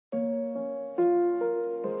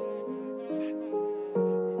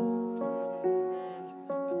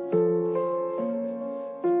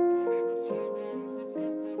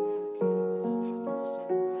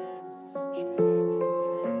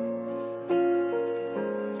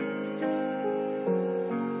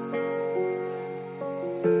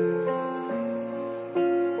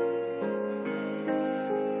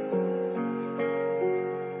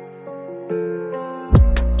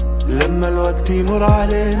الوقت يمر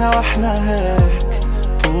علينا واحنا هيك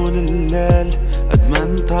طول الليل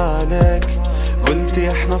ادمنت عليك.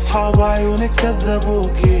 قلتي احنا اصحاب عيونك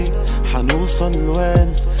كذبوكي، حنوصل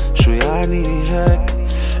وين شو يعني هيك؟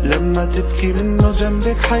 لما تبكي منه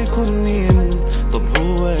جنبك حيكون مين؟ طب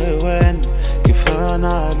هو وين؟ كفان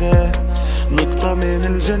عليه نقطة من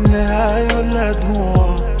الجنة هاي ولا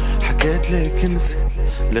دموع؟ حكيت لك انسي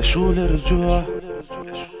لشو الرجوع؟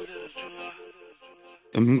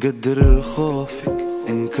 مقدر خوفك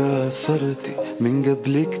انكسرتي من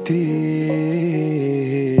قبل كتير،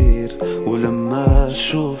 ولما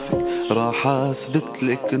اشوفك راح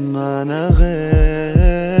اثبتلك ان انا غير.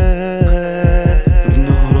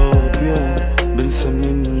 بنهرب يوم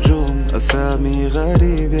بنسمي نجوم اسامي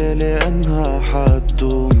غريبة لانها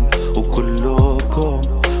حتدوم وكلكم،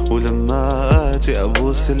 ولما اجي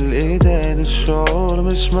ابوس الايدين الشعور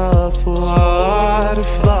مش مفهوم.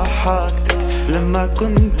 عارف ضحكتك لما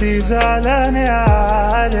كنتي زعلانة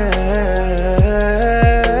عليه،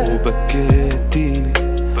 وبكيتيني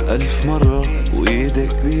 1000 مرة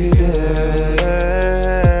وايدك بيدي،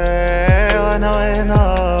 وانا وين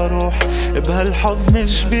اروح بهالحب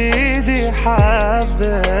مش بيدي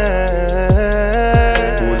حبة.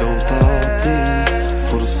 ولو تعطيني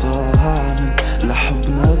فرصة هعمل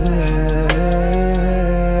لحبنا بيه،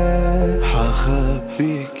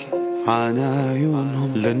 حخبيكي عن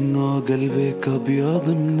عيونهم لأنه قلبك أبيض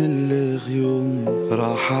من الغيوم.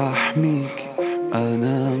 راح أحميكي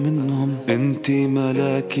أنا منهم، انتي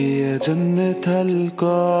ملاكي يا جنة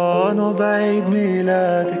هالكون. وبعيد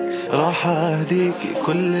ميلادك راح أهديكي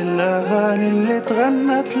كل الأغاني اللي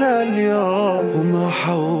تغنت لليوم، وما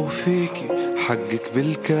حوفيكي حقك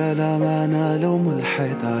بالكلام. أنا لو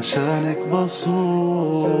ملحد عشانك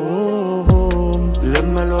بصوم.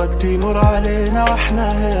 لما الوقت يمر علينا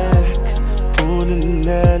واحنا هيك طول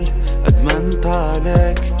الليل ادمنت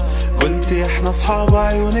عليك. قلتي احنا اصحاب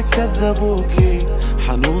عيونك كذبوكي،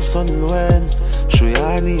 حنوصل وين شو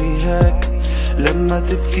يعني هيك؟ لما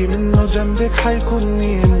تبكي منه جنبك حيكون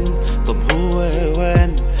مين؟ طب هو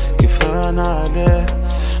وين؟ كفان عليه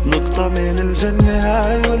نقطة من الجنة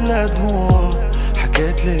هاي ولا دموع؟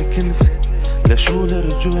 حكيت لك انسي لشو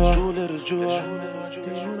الرجوع؟